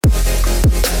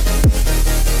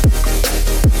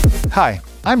Hi,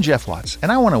 I'm Jeff Watts,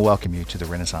 and I want to welcome you to the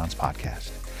Renaissance Podcast.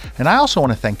 And I also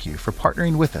want to thank you for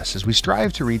partnering with us as we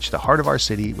strive to reach the heart of our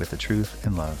city with the truth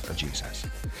and love of Jesus.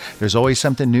 There's always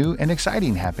something new and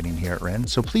exciting happening here at Ren,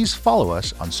 so please follow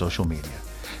us on social media.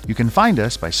 You can find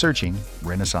us by searching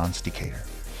Renaissance Decatur.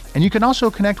 And you can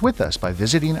also connect with us by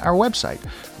visiting our website,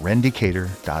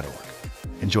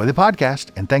 rendecatur.org. Enjoy the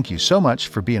podcast, and thank you so much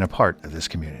for being a part of this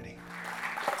community.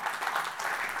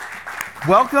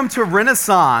 Welcome to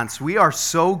Renaissance. We are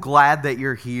so glad that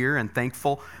you're here and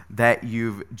thankful that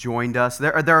you've joined us.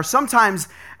 There are sometimes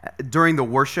during the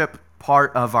worship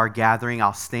part of our gathering,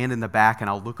 I'll stand in the back and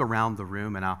I'll look around the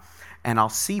room and I'll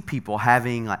see people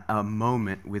having a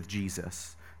moment with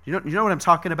Jesus. You know what I'm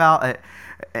talking about?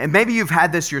 And maybe you've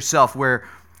had this yourself where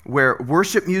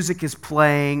worship music is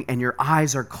playing and your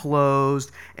eyes are closed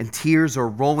and tears are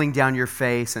rolling down your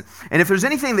face. And if there's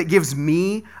anything that gives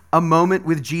me a moment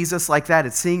with Jesus like that,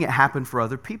 it's seeing it happen for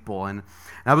other people. And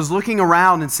I was looking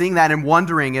around and seeing that and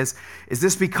wondering, is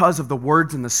this because of the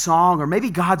words in the song? Or maybe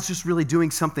God's just really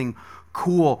doing something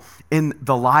cool in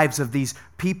the lives of these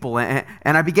people. And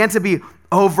I began to be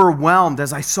overwhelmed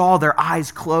as I saw their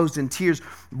eyes closed and tears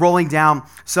rolling down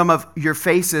some of your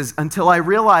faces until I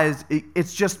realized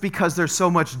it's just because there's so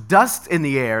much dust in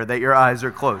the air that your eyes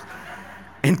are closed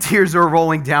and tears are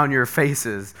rolling down your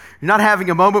faces. You're not having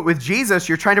a moment with Jesus.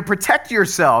 You're trying to protect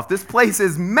yourself. This place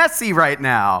is messy right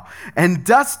now and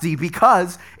dusty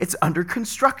because it's under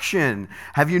construction.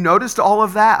 Have you noticed all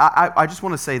of that? I just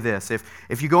want to say this.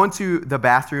 If you go into the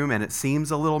bathroom and it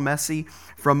seems a little messy,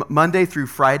 from Monday through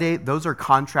Friday, those are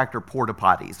contractor porta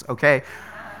potties, okay?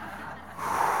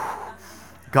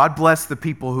 God bless the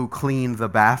people who clean the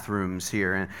bathrooms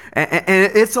here. And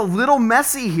it's a little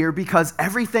messy here because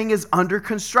everything is under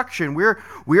construction.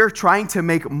 We're trying to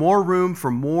make more room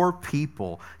for more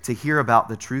people to hear about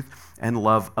the truth and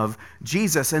love of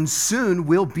Jesus. And soon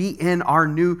we'll be in our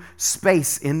new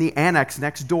space in the annex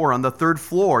next door on the third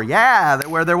floor. Yeah,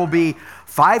 where there will be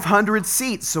 500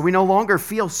 seats, so we no longer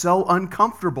feel so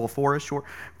uncomfortable for a short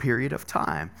period of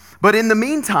time. But in the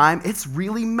meantime, it's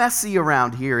really messy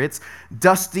around here. It's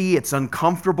dusty, it's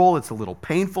uncomfortable, it's a little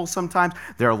painful sometimes.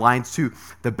 There are lines to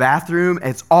the bathroom.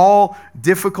 It's all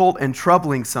difficult and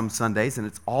troubling some Sundays, and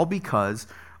it's all because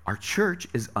our church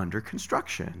is under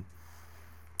construction.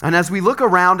 And as we look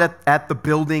around at the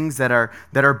buildings that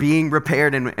are being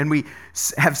repaired, and we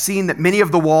have seen that many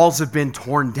of the walls have been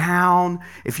torn down.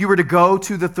 If you were to go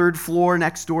to the third floor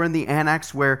next door in the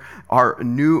annex where our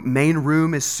new main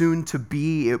room is soon to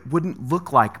be, it wouldn't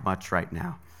look like much right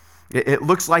now. It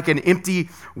looks like an empty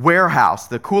warehouse.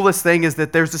 The coolest thing is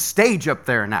that there's a stage up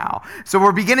there now. So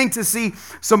we're beginning to see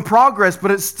some progress, but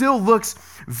it still looks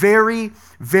very,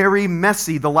 very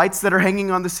messy. The lights that are hanging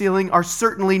on the ceiling are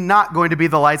certainly not going to be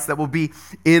the lights that will be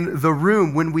in the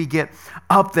room when we get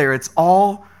up there. It's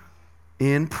all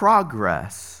in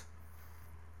progress.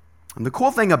 And the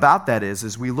cool thing about that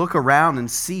is we look around and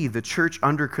see the church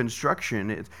under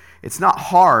construction. It's not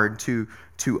hard to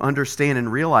understand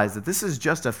and realize that this is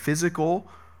just a physical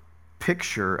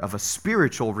picture of a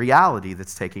spiritual reality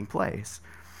that's taking place.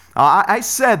 I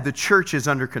said the church is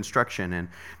under construction,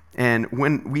 and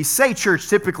when we say church,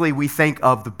 typically we think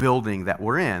of the building that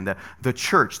we're in, the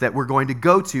church that we're going to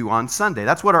go to on Sunday.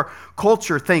 That's what our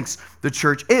culture thinks the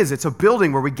church is. It's a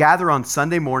building where we gather on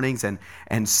Sunday mornings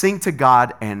and sing to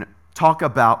God and talk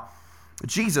about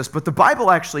Jesus. But the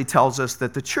Bible actually tells us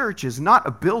that the church is not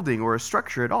a building or a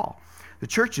structure at all. The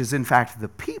church is, in fact, the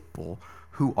people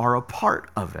who are a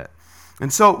part of it.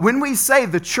 And so when we say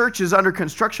the church is under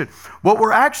construction, what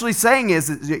we're actually saying is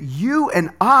that you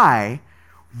and I,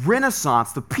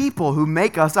 Renaissance, the people who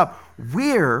make us up,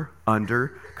 we're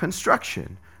under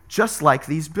construction, just like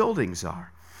these buildings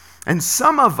are. And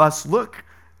some of us look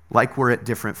like we're at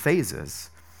different phases.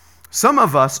 Some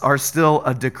of us are still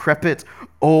a decrepit,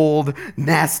 old,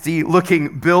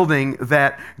 nasty-looking building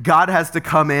that God has to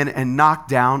come in and knock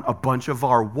down a bunch of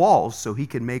our walls so he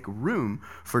can make room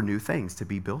for new things to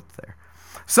be built there.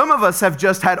 Some of us have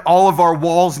just had all of our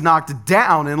walls knocked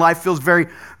down, and life feels very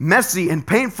messy and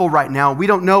painful right now. We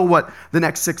don't know what the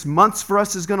next 6 months for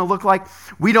us is going to look like.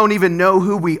 We don't even know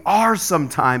who we are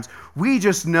sometimes. We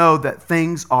just know that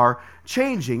things are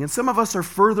changing. And some of us are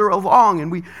further along,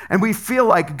 and we feel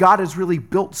like God has really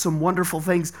built some wonderful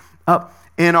things up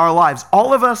in our lives.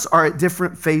 All of us are at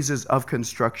different phases of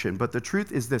construction, but the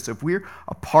truth is this: if we're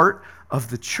a part of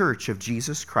the church of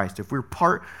Jesus Christ, if we're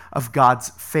part of God's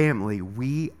family,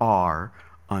 we are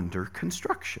under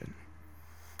construction.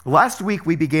 Last week,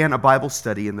 we began a Bible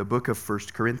study in the book of 1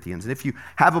 Corinthians. And if you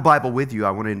have a Bible with you,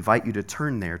 I want to invite you to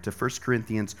turn there to 1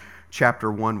 Corinthians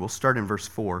chapter 1. We'll start in verse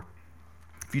 4.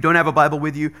 If you don't have a Bible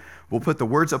with you, we'll put the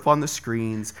words up on the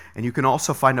screens, and you can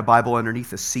also find a Bible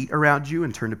underneath a seat around you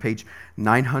and turn to page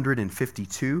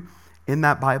 952 in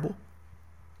that Bible.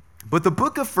 But the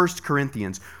book of 1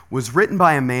 Corinthians was written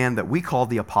by a man that we call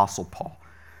the Apostle Paul.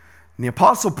 And the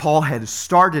Apostle Paul had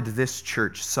started this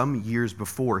church some years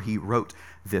before he wrote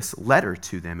this letter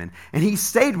to them. And he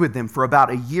stayed with them for about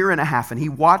a year and a half, and he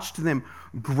watched them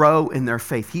grow in their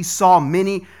faith. He saw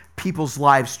many people's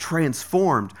lives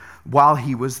transformed while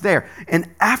he was there. And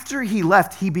after he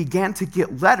left, he began to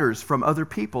get letters from other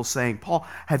people saying, Paul,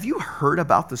 have you heard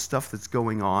about the stuff that's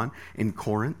going on in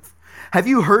Corinth? Have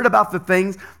you heard about the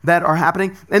things that are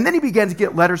happening? And then he began to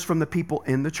get letters from the people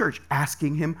in the church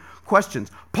asking him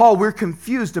questions. Paul, we're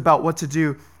confused about what to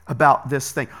do about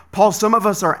this thing. Paul, some of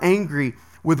us are angry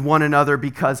with one another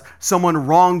because someone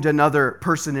wronged another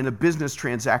person in a business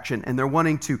transaction and they're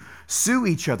wanting to sue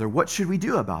each other. What should we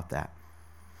do about that?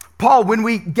 Paul, when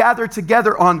we gather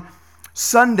together on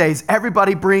Sundays,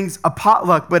 everybody brings a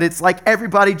potluck, but it's like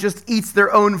everybody just eats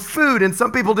their own food, and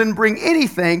some people didn't bring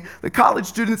anything, the college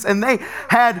students, and they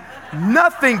had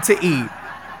nothing to eat.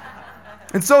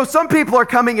 And so some people are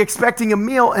coming expecting a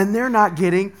meal, and they're not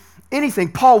getting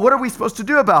anything. Paul, what are we supposed to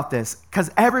do about this?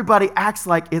 Because everybody acts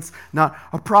like it's not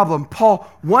a problem. Paul,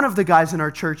 one of the guys in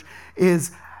our church,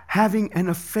 is having an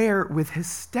affair with his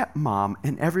stepmom,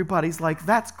 and everybody's like,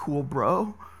 that's cool,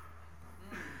 bro.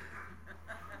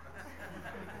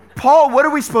 Paul, what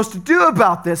are we supposed to do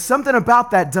about this? Something about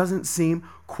that doesn't seem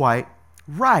quite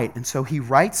right. And so he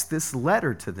writes this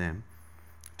letter to them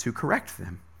to correct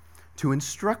them, to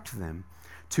instruct them,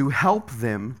 to help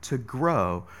them to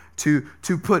grow, to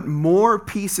put more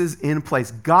pieces in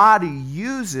place. God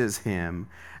uses him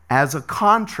as a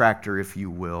contractor, if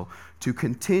you will, to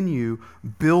continue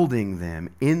building them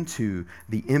into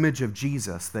the image of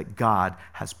Jesus that God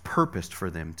has purposed for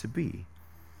them to be.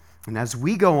 And as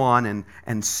we go on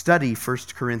and study 1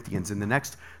 Corinthians in the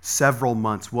next several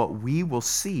months, what we will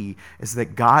see is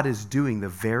that God is doing the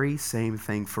very same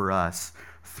thing for us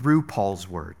through Paul's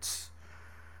words.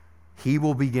 He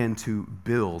will begin to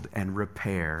build and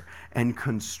repair and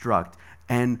construct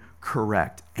and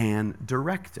correct and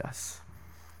direct us.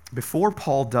 Before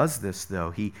Paul does this,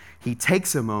 though, he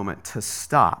takes a moment to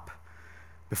stop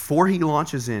before he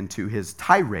launches into his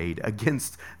tirade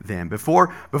against them,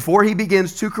 before he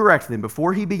begins to correct them,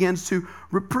 before he begins to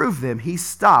reprove them, he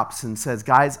stops and says,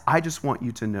 guys, I just want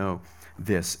you to know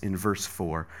this in verse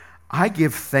 4. I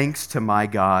give thanks to my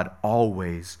God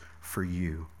always for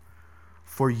you.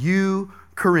 For you,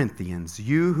 Corinthians,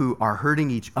 you who are hurting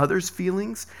each other's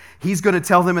feelings. He's going to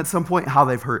tell them at some point how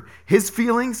they've hurt his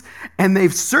feelings, and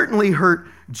they've certainly hurt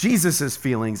Jesus's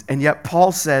feelings. And yet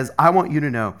Paul says, I want you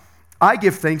to know, I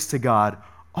give thanks to God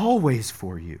always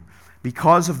for you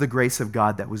because of the grace of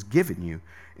God that was given you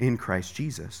in Christ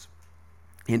Jesus.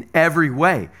 In every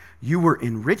way, you were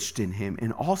enriched in him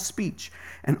in all speech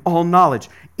and all knowledge,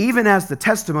 even as the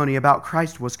testimony about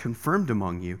Christ was confirmed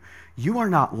among you. You are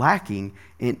not lacking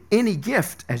in any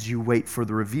gift as you wait for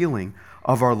the revealing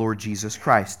of our Lord Jesus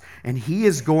Christ. And he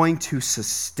is going to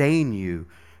sustain you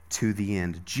to the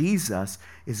end. Jesus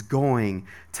is going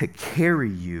to carry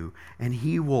you, and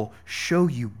he will show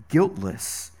you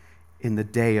guiltless in the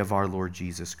day of our Lord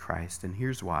Jesus Christ. And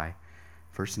here's why.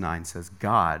 Verse 9 says,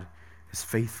 God is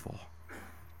faithful.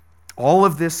 All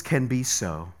of this can be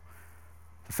so.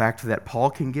 The fact that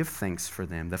Paul can give thanks for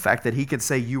them, the fact that he can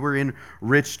say you were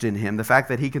enriched in him, the fact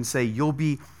that he can say you'll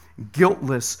be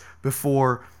guiltless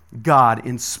before God,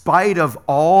 in spite of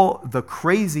all the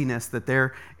craziness that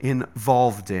they're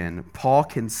involved in, Paul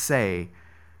can say,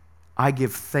 I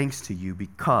give thanks to you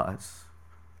because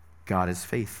God is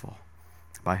faithful,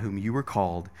 by whom you were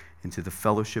called into the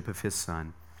fellowship of his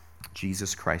Son,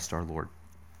 Jesus Christ our Lord.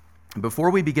 Before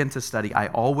we begin to study, I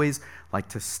always like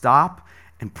to stop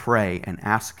and pray and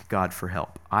ask God for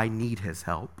help. I need his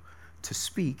help to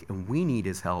speak, and we need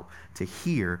his help to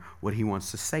hear what he wants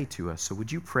to say to us. So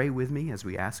would you pray with me as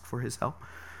we ask for his help?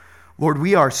 Lord,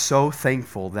 we are so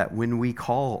thankful that when we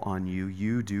call on you,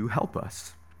 you do help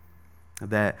us.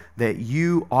 That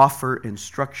you offer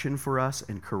instruction for us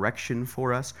and correction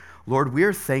for us. Lord, we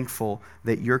are thankful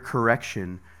that your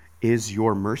correction is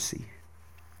your mercy.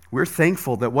 We're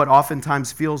thankful that what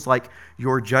oftentimes feels like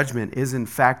your judgment is in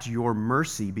fact your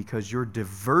mercy, because you're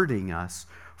diverting us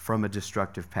from a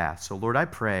destructive path. So Lord, I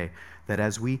pray that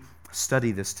as we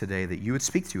study this today, that you would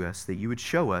speak to us, that you would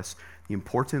show us the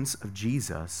importance of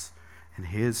Jesus and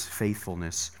his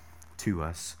faithfulness to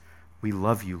us. We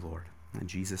love you, Lord. In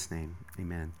Jesus' name,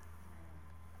 amen.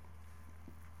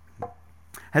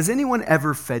 Has anyone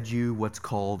ever fed you what's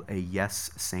called a yes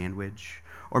sandwich?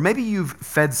 Or maybe you've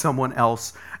fed someone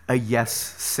else a yes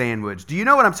sandwich. Do you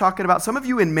know what I'm talking about? Some of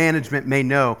you in management may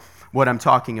know what I'm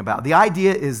talking about. The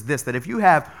idea is this, that if you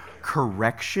have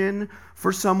correction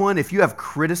for someone, if you have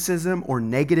criticism or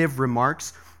negative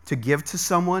remarks to give to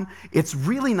someone, it's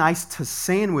really nice to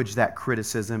sandwich that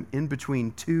criticism in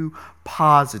between two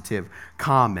positive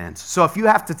comments. So if you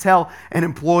have to tell an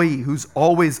employee who's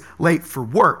always late for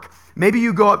work, maybe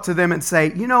you go up to them and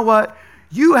say, you know what?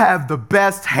 You have the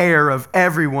best hair of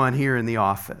everyone here in the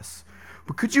office,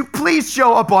 but could you please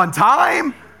show up on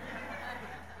time?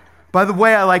 By the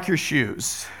way, I like your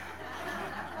shoes.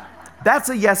 That's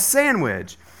a yes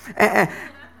sandwich.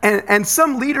 And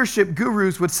some leadership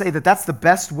gurus would say that that's the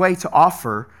best way to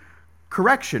offer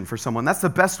correction for someone. That's the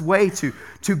best way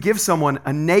to give someone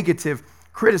a negative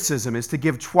criticism, is to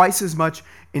give twice as much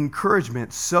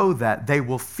encouragement so that they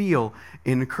will feel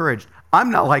encouraged. I'm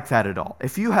not like that at all.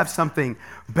 If you have something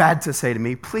bad to say to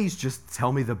me, please just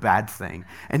tell me the bad thing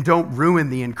and don't ruin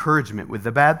the encouragement with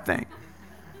the bad thing.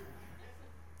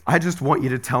 I just want you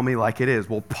to tell me like it is.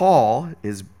 Well, Paul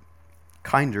is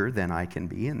kinder than I can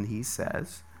be, and he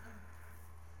says,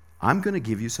 I'm going to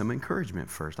give you some encouragement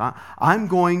first. I'm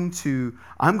going to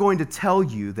tell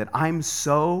you that I'm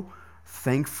so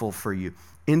thankful for you,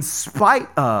 in spite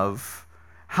of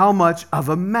how much of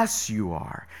a mess you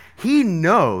are. He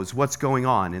knows what's going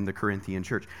on in the Corinthian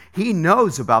church. He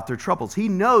knows about their troubles. He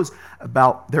knows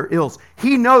about their ills.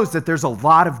 He knows that there's a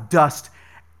lot of dust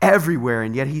everywhere,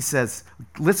 and yet he says,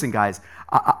 listen, guys,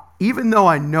 even though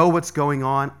I know what's going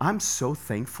on, I'm so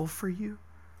thankful for you.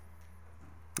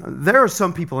 There are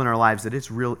some people in our lives that it's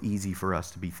real easy for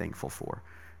us to be thankful for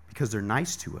because they're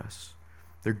nice to us.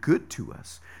 They're good to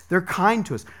us. They're kind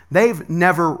to us. They've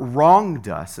never wronged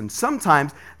us. And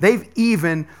sometimes they've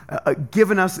even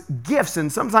given us gifts.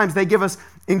 And sometimes they give us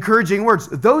encouraging words.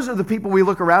 Those are the people we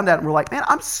look around at and we're like, man,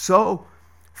 I'm so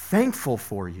thankful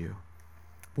for you.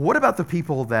 But what about the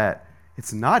people that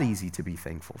it's not easy to be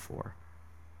thankful for?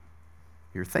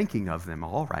 You're thinking of them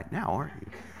all right now, aren't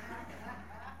you?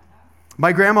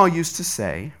 My grandma used to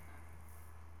say,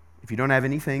 if you don't have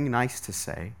anything nice to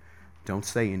say, don't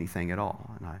say anything at all.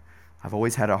 And I've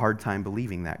always had a hard time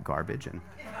believing that garbage. And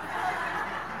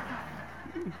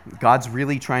God's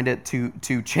really trying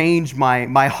to change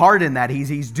my heart in that.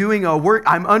 He's doing a work.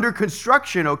 I'm under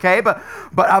construction, okay? But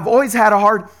I've always had a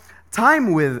hard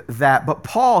time with that. But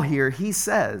Paul here, he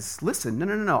says, listen,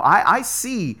 no. I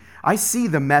see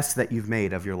the mess that you've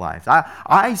made of your lives.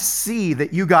 I see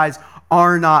that you guys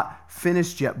are not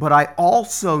finished yet, but I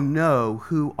also know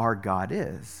who our God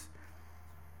is.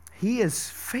 He is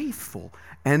faithful.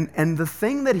 And the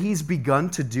thing that he's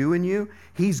begun to do in you,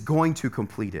 he's going to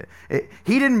complete it.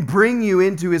 He didn't bring you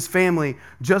into his family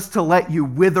just to let you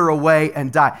wither away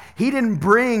and die. He didn't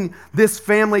bring this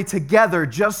family together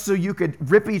just so you could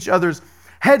rip each other's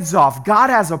heads off. God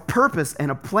has a purpose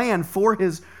and a plan for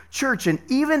his church. And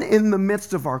even in the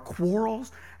midst of our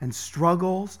quarrels and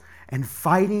struggles and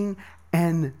fighting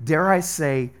and, dare I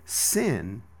say,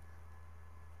 sin,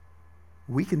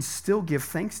 we can still give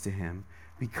thanks to him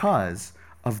because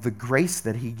of the grace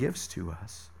that he gives to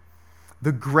us.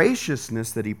 The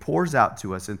graciousness that he pours out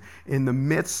to us in the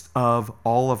midst of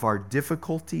all of our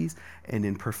difficulties and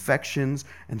imperfections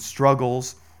and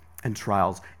struggles and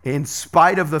trials. In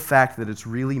spite of the fact that it's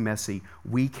really messy,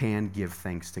 we can give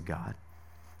thanks to God.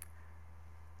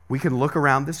 We can look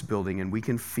around this building and we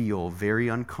can feel very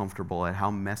uncomfortable at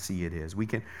how messy it is. We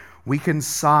can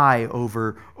sigh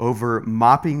over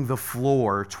mopping the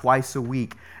floor twice a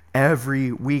week,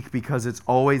 every week, because it's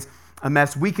always a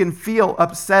mess. We can feel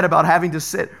upset about having to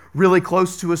sit really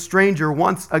close to a stranger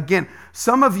once again.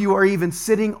 Some of you are even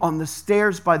sitting on the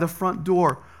stairs by the front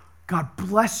door. God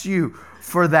bless you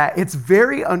for that. It's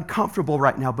very uncomfortable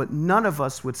right now, but none of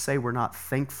us would say we're not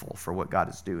thankful for what God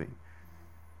is doing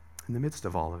in the midst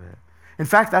of all of it. In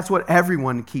fact, that's what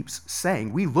everyone keeps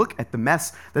saying. We look at the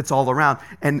mess that's all around,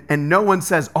 and no one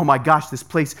says, oh my gosh, this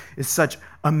place is such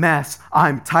a mess.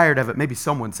 I'm tired of it. Maybe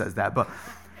someone says that, but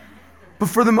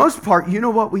for the most part, you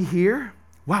know what we hear?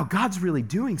 Wow, God's really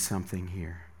doing something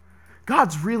here.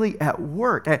 God's really at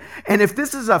work. And if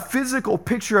this is a physical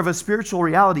picture of a spiritual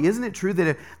reality, isn't it true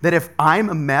that if I'm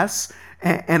a mess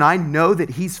and I know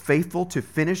that he's faithful to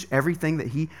finish everything that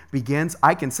he begins,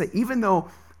 I can say, even though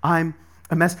I'm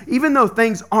a mess, even though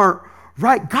things aren't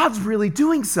right, God's really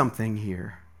doing something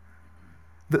here.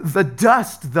 The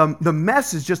dust, the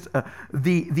mess is just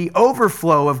the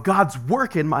overflow of God's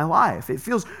work in my life. It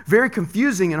feels very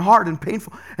confusing and hard and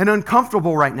painful and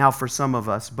uncomfortable right now for some of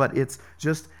us, but it's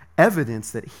just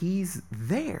evidence that he's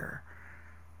there.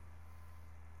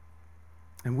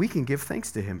 And we can give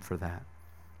thanks to him for that,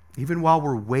 even while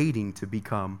we're waiting to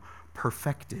become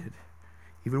perfected.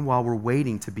 even while we're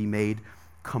waiting to be made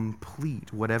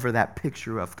complete, whatever that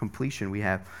picture of completion we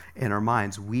have in our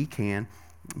minds, we can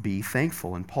be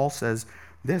thankful. And Paul says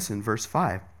this in verse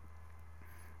 5,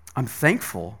 I'm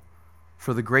thankful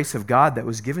for the grace of God that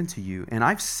was given to you, and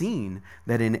I've seen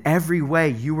that in every way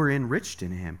you were enriched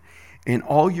in him, in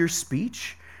all your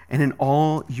speech and in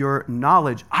all your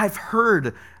knowledge. I've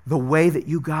heard the way that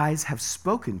you guys have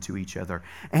spoken to each other,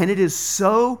 and it is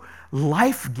so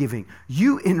life-giving.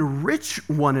 You enrich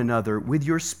one another with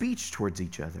your speech towards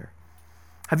each other.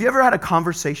 Have you ever had a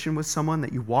conversation with someone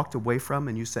that you walked away from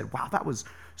and you said, wow, that was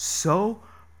so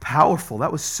powerful,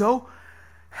 that was so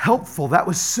helpful, that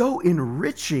was so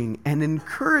enriching and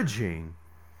encouraging?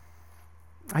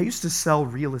 I used to sell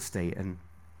real estate, and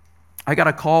I got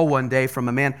a call one day from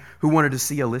a man who wanted to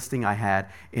see a listing I had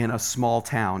in a small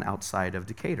town outside of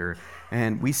Decatur.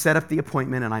 And we set up the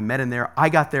appointment, and I met him there. I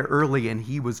got there early, and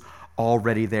he was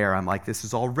already there. I'm like, this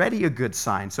is already a good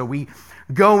sign. So we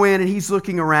go in, and he's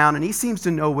looking around, and he seems to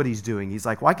know what he's doing. He's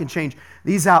like, well, I can change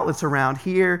these outlets around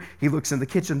here. He looks in the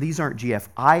kitchen. These aren't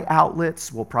GFI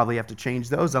outlets. We'll probably have to change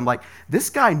those. I'm like, this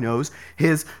guy knows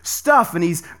his stuff, and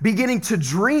he's beginning to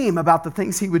dream about the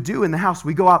things he would do in the house.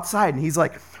 We go outside, and he's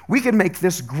like, we can make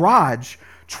this garage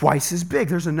twice as big.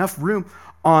 There's enough room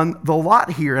on the lot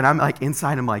here. And I'm like,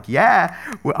 inside, I'm like,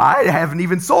 yeah, well, I haven't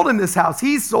even sold him this house.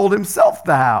 He's sold himself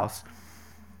the house.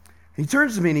 He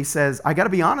turns to me and he says, I got to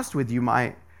be honest with you,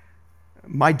 my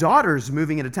daughter's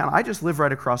moving into town. I just live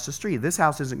right across the street. This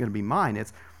house isn't going to be mine.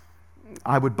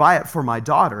 I would buy it for my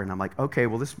daughter. And I'm like, okay,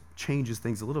 well, this changes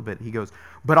things a little bit. He goes,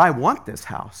 but I want this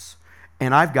house,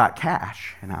 and I've got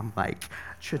cash. And I'm like,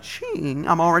 cha-ching.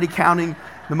 I'm already counting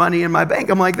the money in my bank.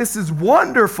 I'm like, this is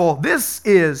wonderful. This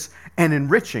is an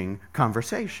enriching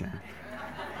conversation.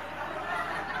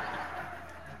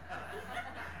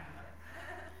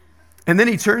 And then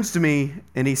he turns to me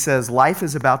and he says, life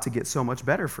is about to get so much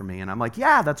better for me. And I'm like,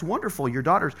 yeah, that's wonderful. Your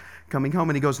daughter's coming home.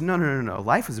 And he goes, no.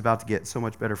 Life is about to get so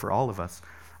much better for all of us,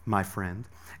 my friend.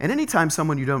 And anytime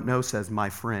someone you don't know says, my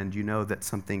friend, you know that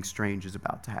something strange is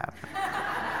about to happen.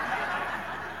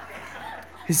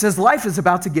 He says, life is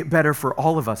about to get better for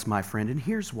all of us, my friend. And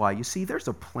here's why. You see, there's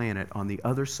a planet on the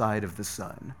other side of the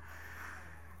sun.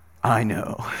 I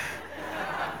know.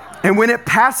 And when it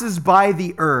passes by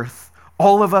the earth,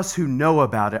 all of us who know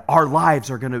about it, our lives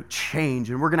are going to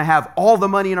change, and we're going to have all the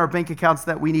money in our bank accounts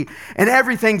that we need, and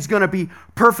everything's going to be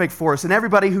perfect for us. And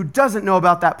everybody who doesn't know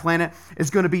about that planet is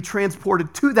going to be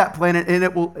transported to that planet, and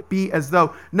it will be as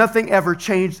though nothing ever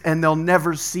changed, and they'll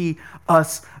never see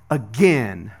us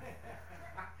again.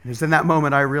 And it's in that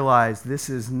moment I realized this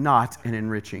is not an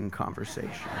enriching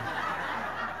conversation.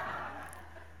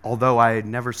 Although I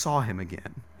never saw him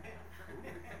again.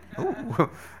 Oh.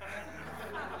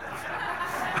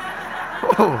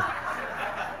 Oh.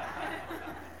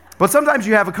 But sometimes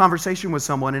you have a conversation with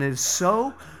someone and it is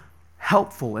so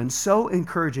helpful and so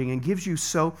encouraging and gives you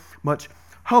so much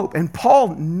hope. And Paul,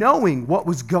 knowing what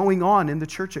was going on in the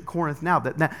church at Corinth now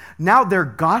they're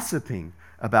gossiping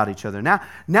about each other.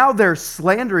 Now they're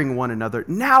slandering one another.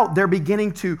 Now they're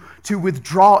beginning to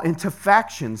withdraw into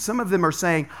factions. Some of them are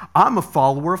saying, I'm a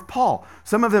follower of Paul.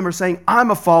 Some of them are saying,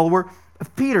 I'm a follower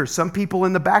of Peter. Some people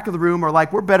in the back of the room are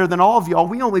like, we're better than all of y'all.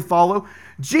 We only follow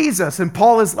Jesus. And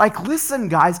Paul is like, listen,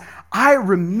 guys, I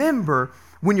remember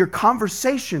when your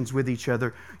conversations with each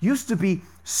other used to be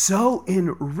so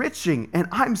enriching, and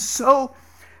I'm so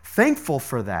thankful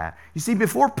for that. You see,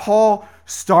 before Paul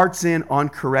starts in on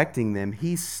correcting them,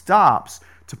 he stops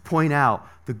to point out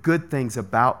the good things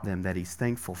about them that he's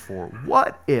thankful for.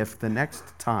 What if the next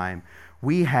time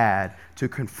we had to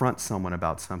confront someone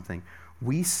about something,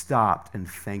 we stopped and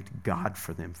thanked God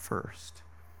for them first?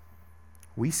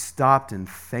 We stopped and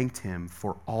thanked him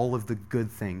for all of the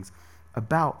good things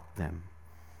about them.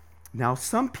 Now,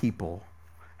 some people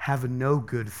have no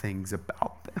good things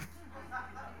about them.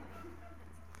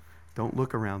 Don't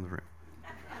look around the room.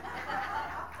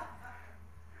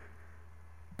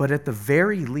 But at the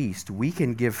very least, we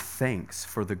can give thanks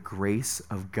for the grace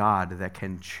of God that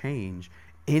can change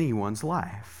anyone's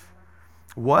life.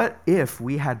 What if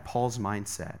we had Paul's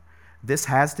mindset? This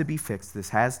has to be fixed. This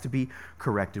has to be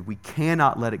corrected. We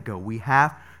cannot let it go. We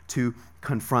have to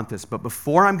confront this. But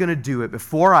before I'm going to do it,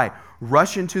 before I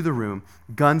rush into the room,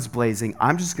 guns blazing,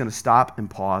 I'm just going to stop and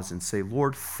pause and say,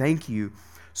 Lord, thank you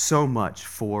so much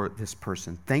for this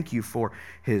person. Thank you for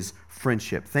his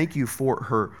friendship. Thank you for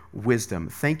her wisdom.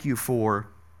 Thank you for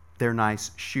their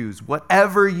nice shoes.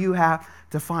 Whatever you have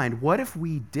to find. What if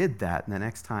we did that and the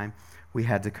next time we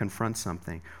had to confront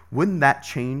something? Wouldn't that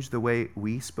change the way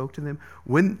we spoke to them?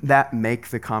 Wouldn't that make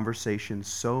the conversation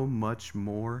so much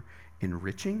more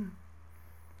enriching?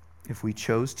 if we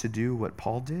chose to do what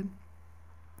Paul did?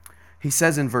 He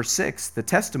says in verse 6, the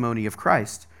testimony of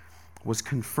Christ was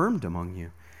confirmed among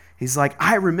you. He's like,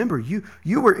 I remember you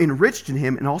were enriched in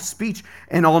him in all speech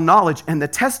and all knowledge, and the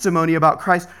testimony about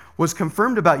Christ was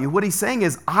confirmed about you. What he's saying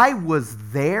is, I was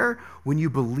there when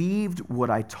you believed what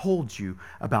I told you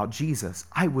about Jesus.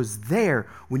 I was there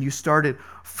when you started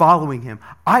following him.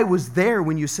 I was there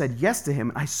when you said yes to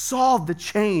him. I saw the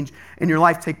change in your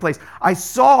life take place. I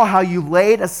saw how you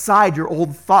laid aside your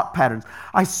old thought patterns.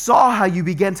 I saw how you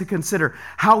began to consider,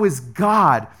 how is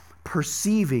God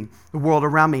perceiving the world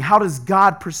around me? How does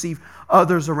God perceive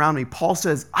others around me? Paul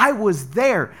says, I was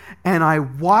there and I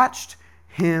watched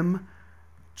him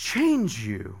change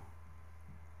you.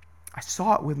 I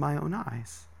saw it with my own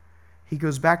eyes. He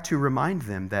goes back to remind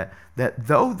them that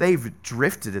though they've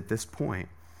drifted at this point,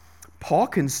 Paul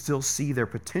can still see their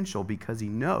potential because he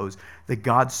knows that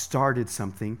God started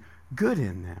something good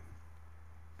in them.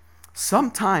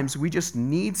 Sometimes we just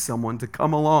need someone to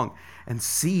come along and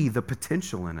see the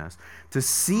potential in us, to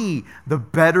see the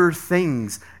better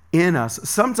things in us.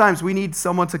 Sometimes we need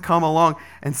someone to come along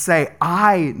and say,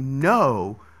 I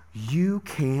know you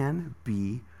can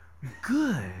be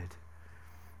good.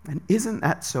 And isn't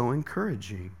that so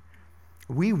encouraging?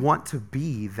 We want to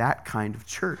be that kind of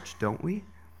church, don't we?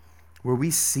 Where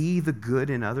we see the good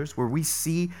in others, where we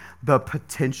see the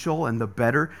potential and the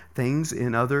better things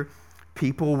in other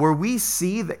people, where we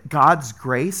see that God's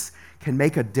grace can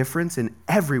make a difference in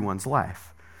everyone's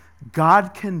life.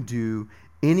 God can do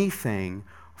anything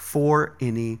for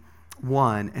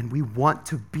anyone, and we want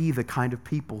to be the kind of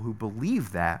people who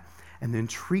believe that and then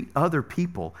treat other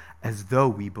people as though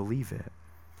we believe it.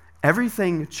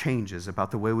 Everything changes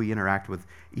about the way we interact with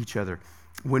each other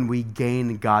when we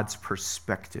gain God's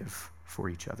perspective for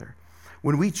each other.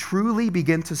 When we truly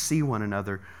begin to see one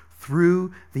another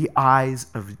through the eyes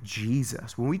of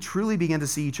Jesus, when we truly begin to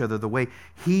see each other the way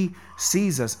he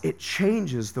sees us, it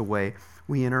changes the way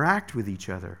we interact with each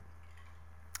other.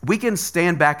 We can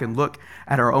stand back and look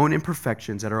at our own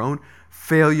imperfections, at our own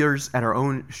failures, at our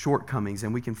own shortcomings,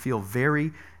 and we can feel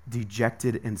very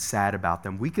dejected and sad about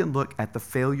them. We can look at the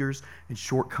failures and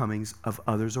shortcomings of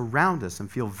others around us and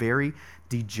feel very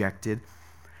dejected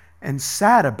and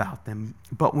sad about them.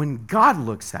 But when God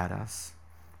looks at us,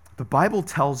 the Bible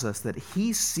tells us that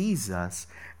he sees us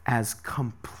as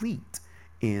complete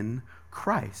in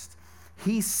Christ.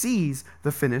 He sees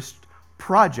the finished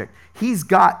project. He's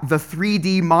got the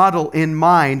 3D model in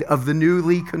mind of the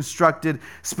newly constructed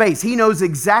space. He knows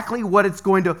exactly what it's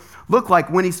going to look like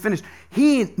when he's finished.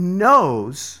 He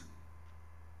knows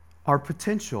our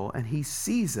potential, and he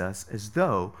sees us as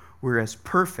though we're as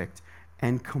perfect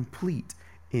and complete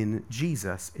in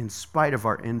Jesus, in spite of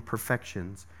our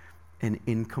imperfections and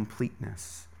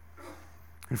incompleteness.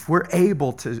 If we're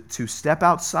able to step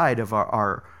outside of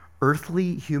our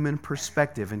earthly human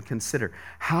perspective and consider,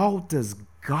 how does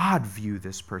God view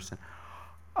this person?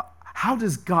 How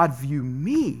does God view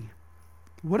me?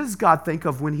 What does God think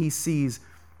of when he sees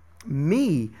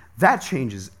me? That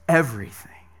changes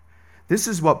everything. This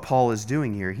is what Paul is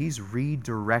doing here. He's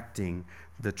redirecting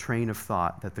the train of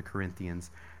thought that the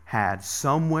Corinthians had.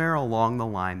 Somewhere along the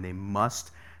line, they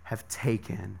must have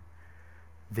taken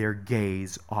their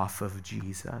gaze off of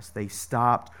Jesus. They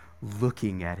stopped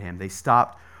looking at him. They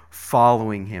stopped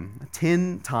following him.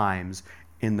 10 times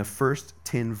in the first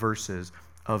 10 verses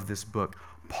of this book,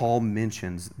 Paul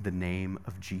mentions the name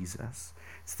of Jesus.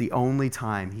 It's the only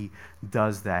time he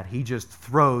does that. He just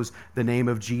throws the name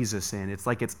of Jesus in. It's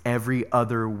like it's every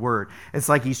other word. It's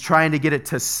like he's trying to get it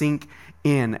to sink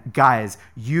in. Guys,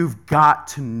 you've got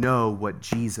to know what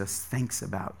Jesus thinks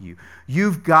about you.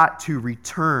 You've got to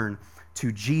return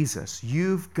to Jesus.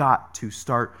 You've got to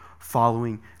start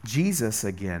following Jesus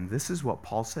again. This is what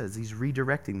Paul says. He's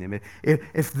redirecting them.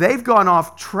 If they've gone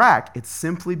off track, it's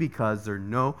simply because they're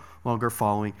no longer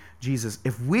following Jesus.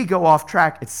 If we go off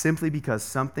track, it's simply because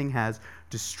something has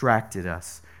distracted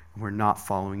us. We're not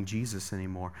following Jesus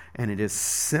anymore. And it is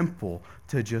simple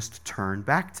to just turn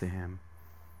back to him.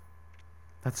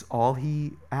 That's all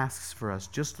he asks for us.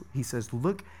 He says,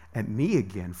 look at me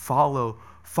again. Follow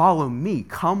me.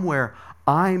 Come where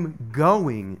I'm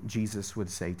going, Jesus would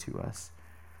say to us.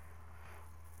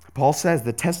 Paul says,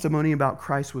 the testimony about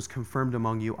Christ was confirmed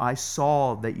among you. I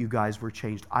saw that you guys were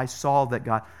changed. I saw that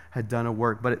God had done a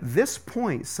work. But at this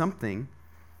point, something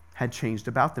had changed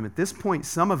about them. At this point,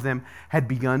 some of them had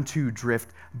begun to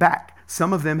drift back.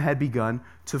 Some of them had begun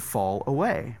to fall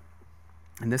away.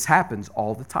 And this happens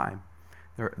all the time.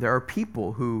 There are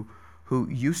people who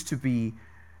used to be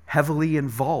heavily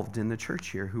involved in the church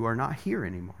here who are not here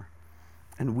anymore.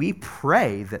 And we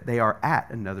pray that they are at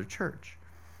another church.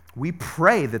 We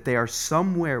pray that they are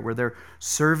somewhere where they're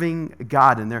serving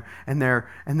God and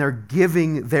they're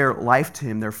giving their life to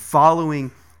Him. They're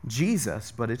following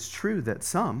Jesus. But it's true that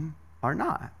some are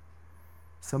not.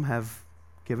 Some have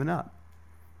given up.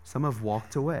 Some have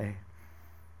walked away.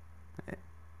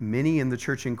 Many in the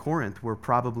church in Corinth were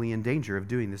probably in danger of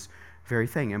doing this very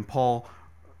thing. And Paul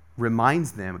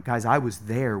reminds them, guys, I was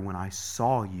there when I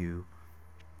saw you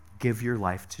give your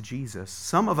life to Jesus.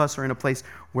 Some of us are in a place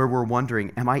where we're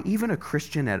wondering, am I even a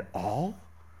Christian at all?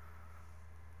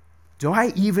 Do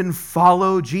I even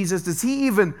follow Jesus? Does He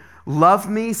even love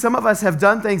me? Some of us have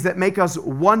done things that make us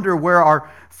wonder where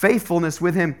our faithfulness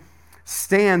with Him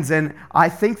stands. And I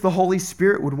think the Holy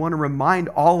Spirit would want to remind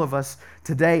all of us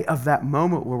today of that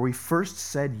moment where we first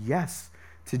said yes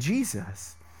to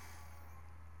Jesus.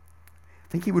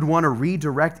 I think He would want to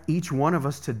redirect each one of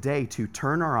us today to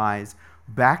turn our eyes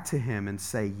back to Him and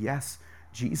say, yes,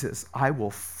 Jesus, I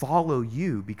will follow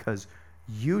you because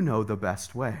you know the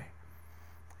best way.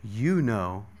 You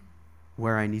know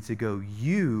where I need to go.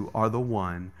 You are the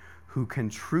one who can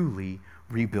truly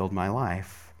rebuild my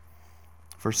life.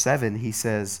 Verse 7, he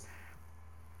says,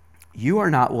 you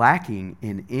are not lacking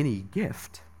in any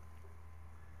gift.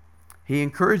 He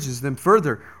encourages them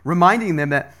further, reminding them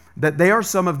that they are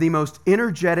some of the most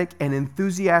energetic and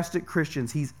enthusiastic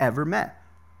Christians he's ever met.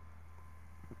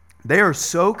 They are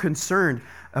so concerned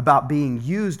about being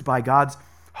used by God's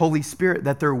Holy Spirit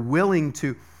that they're willing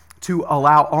to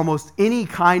allow almost any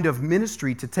kind of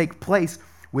ministry to take place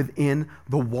within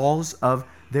the walls of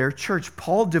their church.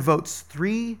 Paul devotes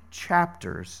 3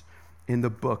 chapters in the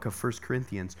book of 1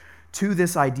 Corinthians to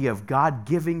this idea of God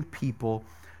giving people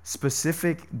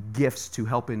specific gifts to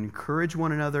help encourage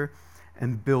one another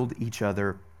and build each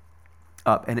other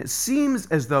up. And it seems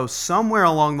as though somewhere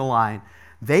along the line,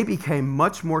 they became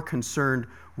much more concerned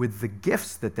with the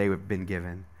gifts that they have been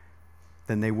given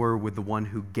than they were with the one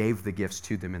who gave the gifts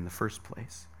to them in the first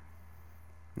place.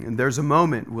 And there's a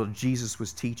moment where Jesus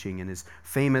was teaching in his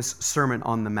famous Sermon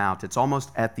on the Mount. It's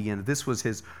almost at the end. This was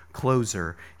his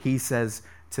closer. He says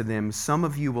to them, some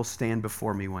of you will stand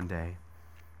before me one day,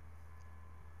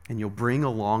 and you'll bring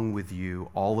along with you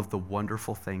all of the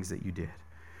wonderful things that you did.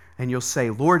 And you'll say,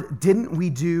 Lord, didn't we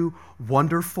do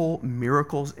wonderful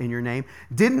miracles in your name?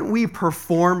 Didn't we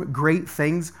perform great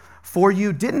things for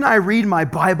you? Didn't I read my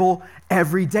Bible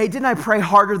every day? Didn't I pray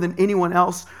harder than anyone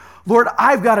else? Lord,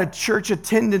 I've got a church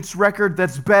attendance record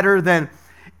that's better than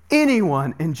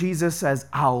anyone. And Jesus says,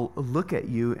 I'll look at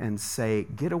you and say,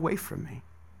 get away from me.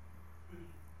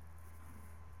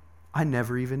 I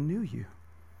never even knew you.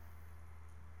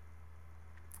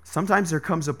 Sometimes there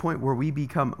comes a point where we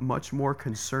become much more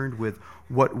concerned with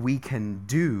what we can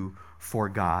do for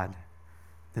God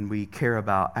than we care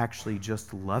about actually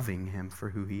just loving Him for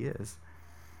who He is.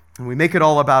 And we make it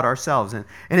all about ourselves. And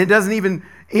it doesn't even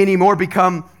anymore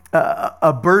become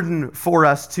a burden for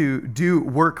us to do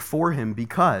work for Him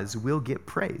because we'll get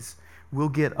praise. We'll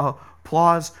get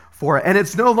applause for it. And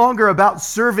it's no longer about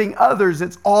serving others.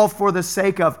 It's all for the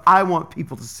sake of, I want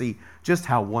people to see just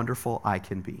how wonderful I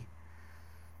can be.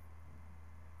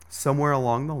 Somewhere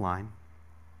along the line,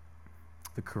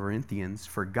 the Corinthians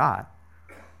forgot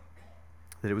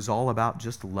that it was all about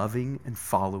just loving and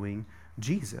following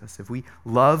Jesus. If we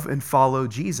love and follow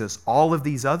Jesus, all of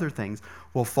these other things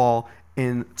will fall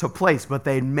into place. But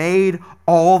they made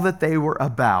all that they were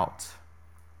about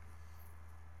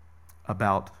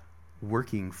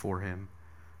working for Him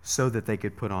so that they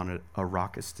could put on a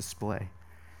raucous display.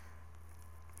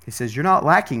 He says, you're not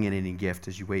lacking in any gift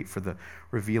as you wait for the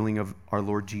revealing of our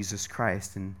Lord Jesus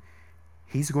Christ, and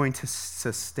He's going to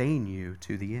sustain you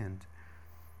to the end.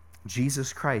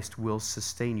 Jesus Christ will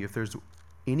sustain you. If there's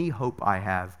any hope I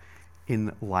have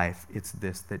in life, it's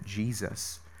this, that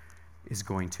Jesus is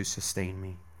going to sustain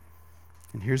me.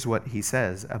 And here's what he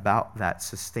says about that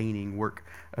sustaining work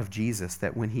of Jesus,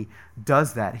 that when He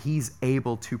does that, He's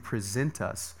able to present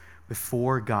us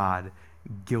before God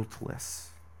guiltless,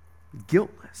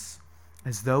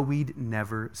 as though we'd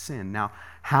never sinned. Now,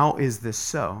 how is this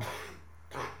so?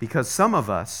 Because some of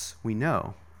us, we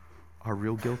know, are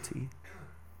real guilty.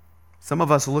 Some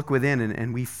of us look within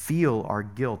and we feel our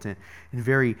guilt in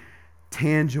very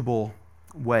tangible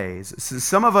ways. So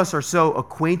some of us are so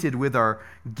acquainted with our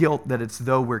guilt that it's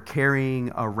though we're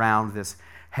carrying around this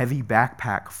heavy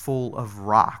backpack full of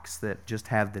rocks that just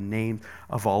have the name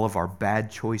of all of our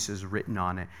bad choices written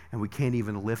on it. And we can't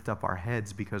even lift up our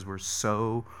heads because we're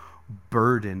so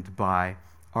burdened by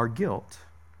our guilt.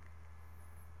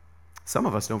 Some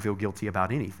of us don't feel guilty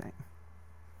about anything.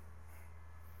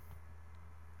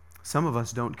 Some of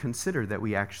us don't consider that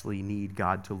we actually need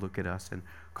God to look at us and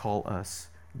call us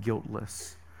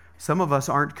guiltless. Some of us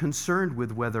aren't concerned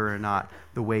with whether or not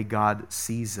the way God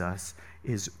sees us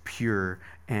is pure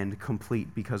and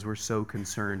complete because we're so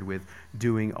concerned with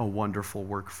doing a wonderful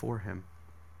work for him.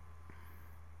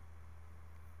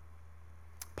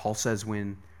 Paul says,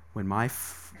 when my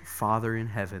Father in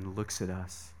heaven looks at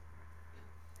us,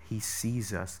 he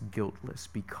sees us guiltless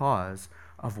because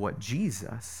of what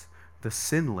Jesus, the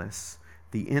sinless,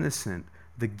 the innocent,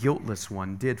 the guiltless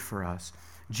one, did for us.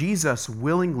 Jesus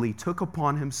willingly took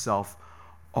upon himself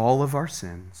all of our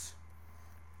sins,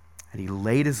 and he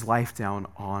laid his life down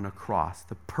on a cross,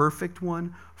 the perfect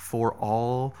one for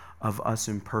all of us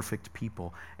imperfect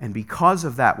people. And because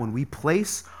of that, when we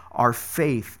place our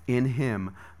faith in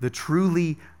him, the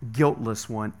truly guiltless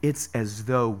one, it's as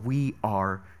though we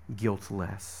are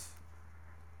guiltless.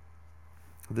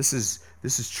 This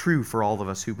is true for all of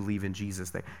us who believe in Jesus,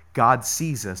 that God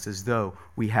sees us as though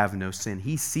we have no sin.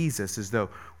 He sees us as though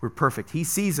we're perfect. He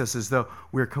sees us as though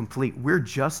we're complete. We're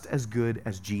just as good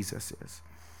as Jesus is.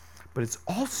 But it's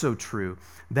also true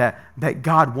that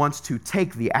God wants to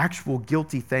take the actual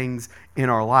guilty things in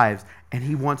our lives and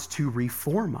he wants to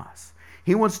reform us.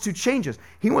 He wants to change us.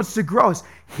 He wants to grow us.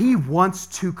 He wants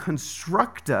to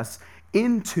construct us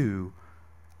into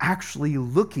actually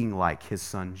looking like his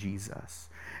son Jesus.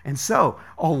 And so,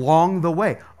 along the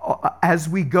way, as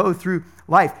we go through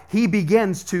life, he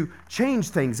begins to change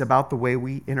things about the way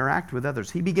we interact with others.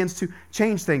 He begins to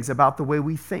change things about the way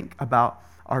we think about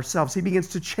ourselves. He begins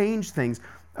to change things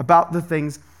about the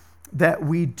things that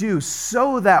we do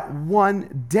so that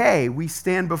one day we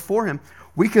stand before him,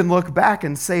 we can look back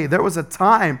and say, there was a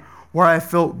time where I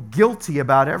felt guilty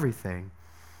about everything.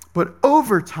 But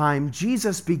over time,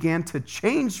 Jesus began to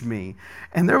change me.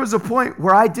 And there was a point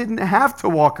where I didn't have to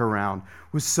walk around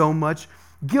with so much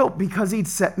guilt because he'd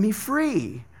set me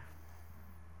free.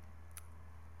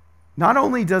 Not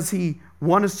only does he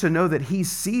want us to know that he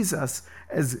sees us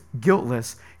as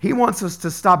guiltless, he wants us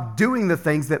to stop doing the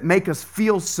things that make us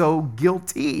feel so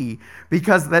guilty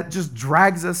because that just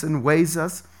drags us and weighs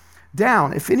us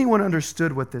down. If anyone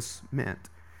understood what this meant,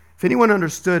 if anyone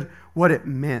understood what it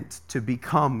meant to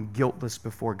become guiltless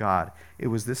before God, it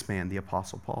was this man, the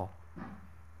Apostle Paul.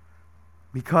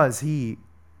 Because he,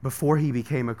 before he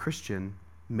became a Christian,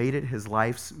 made it his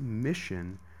life's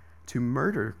mission to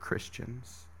murder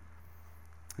Christians.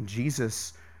 And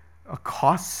Jesus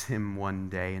accosts him one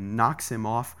day and knocks him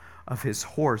off of his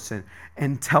horse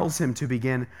and tells him to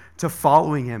begin to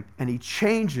following him, and he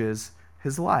changes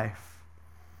his life.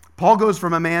 Paul goes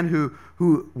from a man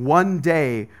who one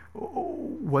day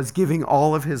was giving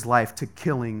all of his life to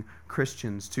killing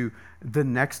Christians to the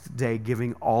next day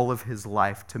giving all of his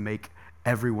life to make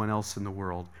everyone else in the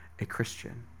world a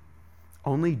Christian.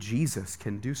 Only Jesus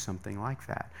can do something like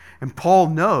that. And Paul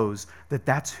knows that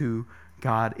that's who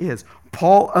God is.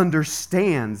 Paul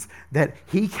understands that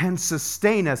he can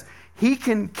sustain us. He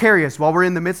can carry us while we're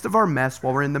in the midst of our mess,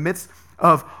 while we're in the midst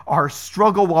of our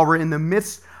struggle, while we're in the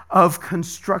midst of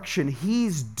construction.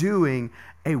 He's doing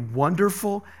a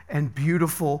wonderful and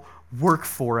beautiful work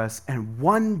for us. And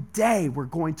one day we're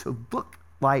going to look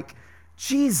like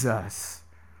Jesus.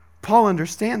 Paul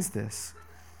understands this.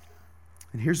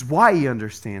 And here's why he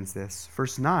understands this.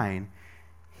 Verse 9,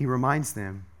 he reminds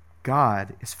them,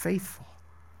 God is faithful.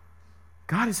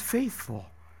 God is faithful.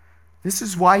 This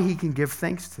is why he can give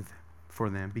thanks to them, for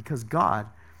them, because God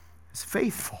is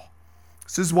faithful.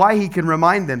 This is why he can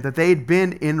remind them that they had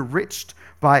been enriched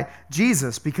by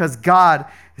Jesus, because God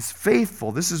is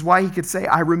faithful. This is why he could say,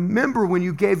 I remember when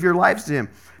you gave your lives to him,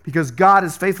 because God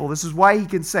is faithful. This is why he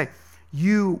can say,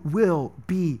 you will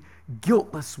be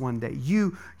guiltless one day.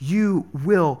 You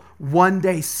will one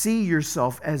day see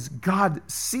yourself as God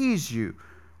sees you.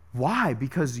 Why?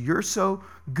 Because you're so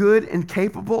good and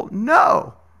capable?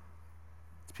 No.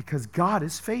 It's because God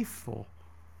is faithful.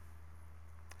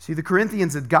 See, the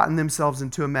Corinthians had gotten themselves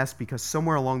into a mess because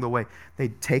somewhere along the way,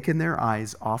 they'd taken their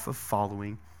eyes off of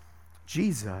following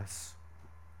Jesus.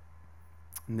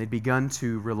 And they'd begun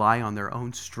to rely on their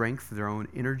own strength, their own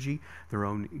energy, their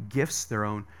own gifts, their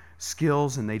own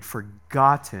skills, and they'd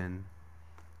forgotten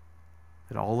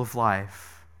that all of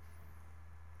life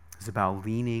is about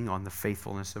leaning on the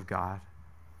faithfulness of God.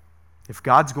 If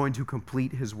God's going to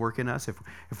complete his work in us,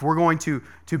 if we're going to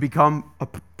become a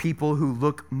people who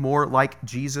look more like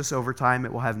Jesus over time,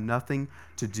 it will have nothing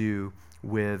to do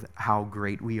with how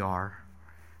great we are.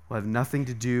 It will have nothing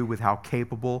to do with how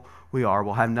capable we are. It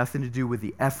will have nothing to do with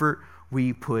the effort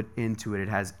we put into it. It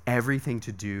has everything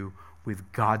to do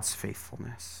with God's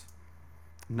faithfulness.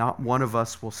 Not one of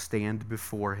us will stand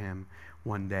before him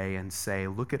one day and say,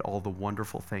 look at all the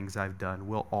wonderful things I've done.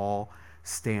 We'll all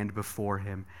stand before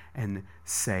him and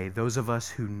say, those of us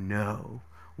who know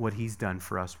what he's done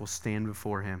for us, we'll stand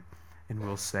before him and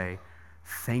we'll say,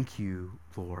 thank you,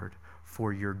 Lord,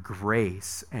 for your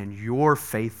grace and your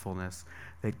faithfulness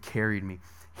that carried me.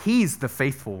 He's the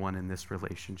faithful one in this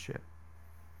relationship.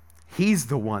 He's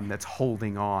the one that's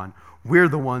holding on. We're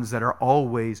the ones that are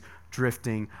always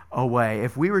drifting away.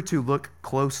 If we were to look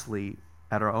closely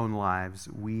at our own lives,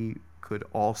 we could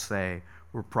all say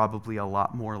we're probably a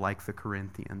lot more like the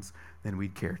Corinthians than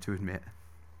we'd care to admit.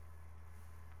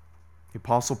 The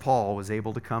Apostle Paul was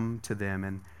able to come to them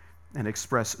and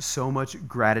express so much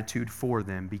gratitude for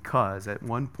them because at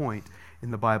one point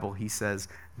in the Bible he says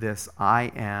this,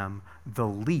 I am the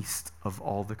least of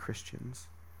all the Christians.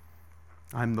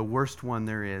 I'm the worst one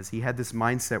there is. He had this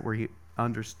mindset where he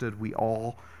understood we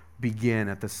all begin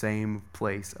at the same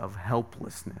place of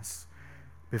helplessness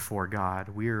before God.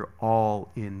 We're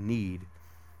all in need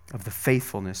of the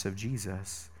faithfulness of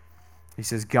Jesus. He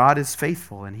says, God is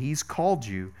faithful, and he's called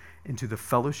you into the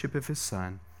fellowship of his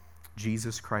Son,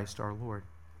 Jesus Christ our Lord.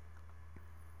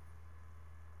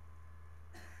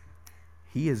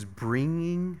 He is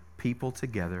bringing people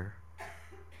together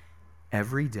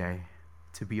every day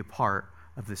to be a part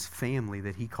of this family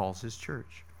that he calls his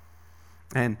church.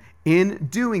 And in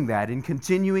doing that, in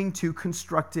continuing to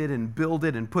construct it and build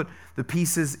it and put the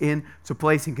pieces into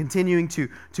place and continuing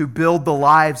to build the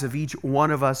lives of each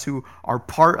one of us who are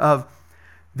part of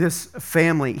this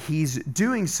family, he's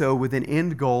doing so with an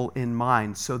end goal in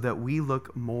mind so that we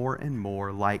look more and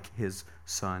more like his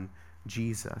Son,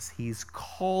 Jesus. He's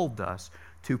called us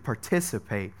to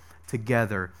participate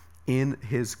together in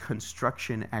his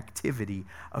construction activity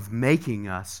of making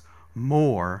us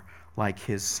more like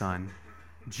his Son,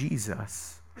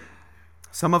 Jesus.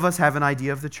 Some of us have an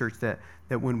idea of the church that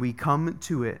when we come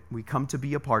to it, we come to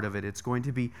be a part of it, it's going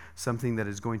to be something that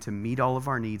is going to meet all of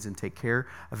our needs and take care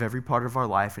of every part of our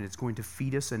life, and it's going to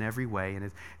feed us in every way, and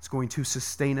it's going to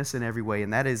sustain us in every way,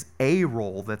 and that is a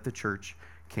role that the church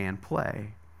can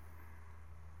play.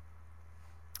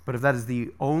 But if that is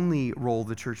the only role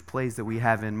the church plays that we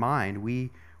have in mind, we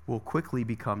will quickly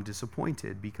become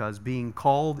disappointed, because being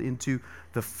called into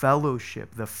the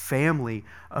fellowship, the family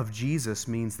of Jesus,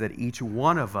 means that each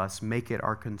one of us make it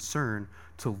our concern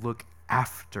to look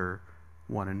after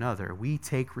one another. We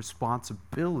take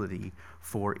responsibility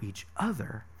for each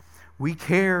other. We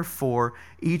care for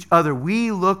each other.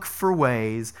 We look for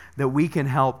ways that we can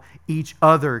help each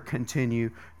other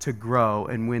continue to grow.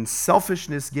 And when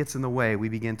selfishness gets in the way, we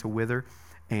begin to wither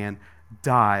and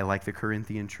die like the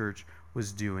Corinthian church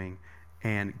was doing.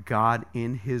 And God,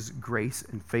 in his grace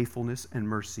and faithfulness and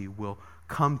mercy, will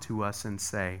come to us and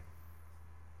say,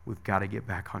 we've got to get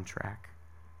back on track.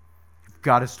 You've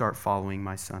got to start following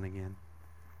my Son again.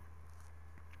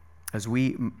 As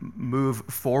we move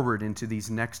forward into these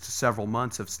next several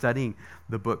months of studying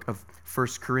the book of 1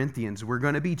 Corinthians, we're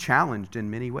going to be challenged in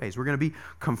many ways. We're going to be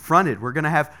confronted. We're going to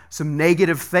have some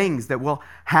negative things that we'll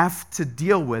have to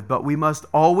deal with, but we must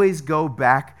always go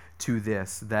back to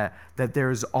this, that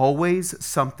there's always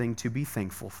something to be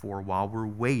thankful for while we're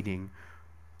waiting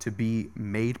to be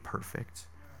made perfect.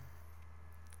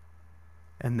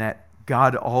 And that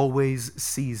God always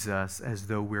sees us as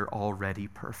though we're already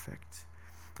perfect.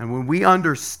 And when we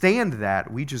understand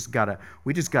that, we just gotta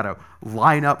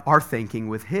line up our thinking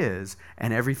with his,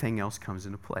 and everything else comes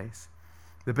into place.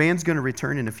 The band's going to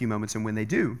return in a few moments, and when they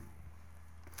do,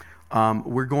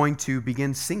 we're going to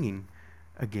begin singing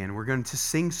again. We're going to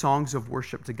sing songs of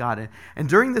worship to God. And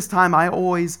during this time, I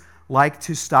always like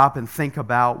to stop and think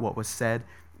about what was said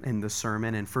in the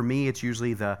sermon. And for me, it's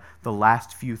usually the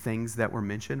last few things that were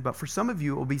mentioned. But for some of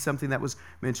you, it will be something that was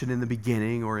mentioned in the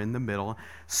beginning or in the middle.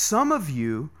 Some of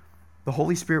you, the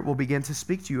Holy Spirit will begin to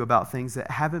speak to you about things that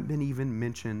haven't been even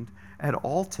mentioned at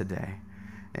all today.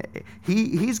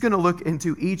 He's going to look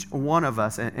into each one of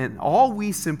us, and all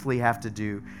we simply have to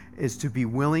do is to be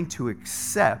willing to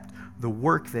accept the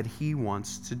work that he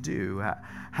wants to do.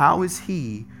 How is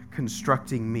he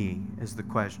constructing me is the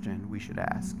question we should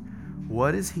ask.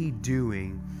 What is he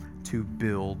doing to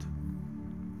build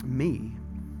me?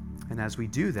 And as we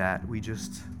do that, we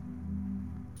just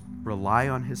rely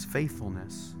on his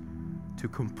faithfulness to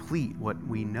complete what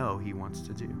we know he wants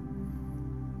to do.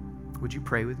 Would you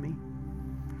pray with me?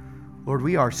 Lord,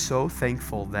 we are so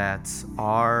thankful that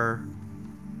our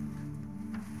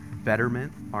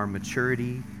betterment, our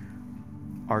maturity,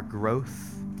 our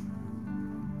growth,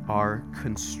 our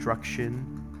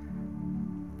construction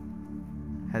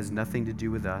has nothing to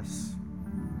do with us.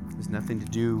 It has nothing to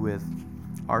do with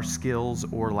our skills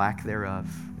or lack thereof.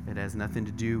 It has nothing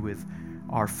to do with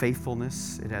our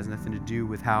faithfulness. It has nothing to do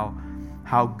with how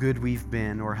good we've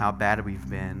been or how bad we've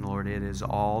been. Lord, it is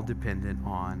all dependent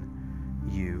on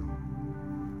you.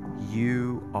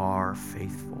 you are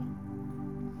faithful.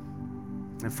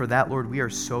 And for that, Lord, we are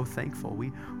so thankful.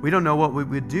 We don't know what we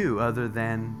would do other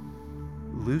than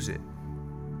lose it.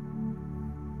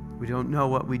 We don't know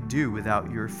what we'd do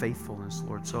without your faithfulness,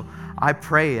 Lord. So I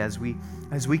pray as we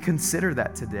consider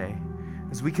that today,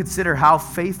 as we consider how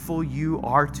faithful you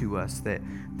are to us, that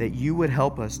you would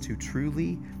help us to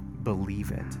truly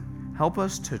believe it. Help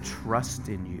us to trust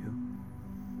in you.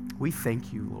 We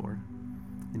thank you, Lord.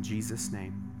 In Jesus'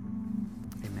 name,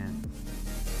 amen.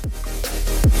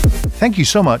 Thank you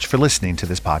so much for listening to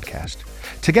this podcast.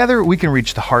 Together, we can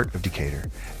reach the heart of Decatur.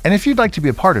 And if you'd like to be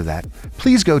a part of that,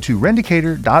 please go to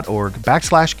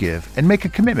rendecatur.org/give and make a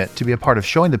commitment to be a part of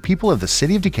showing the people of the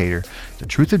city of Decatur the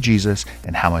truth of Jesus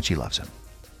and how much he loves them.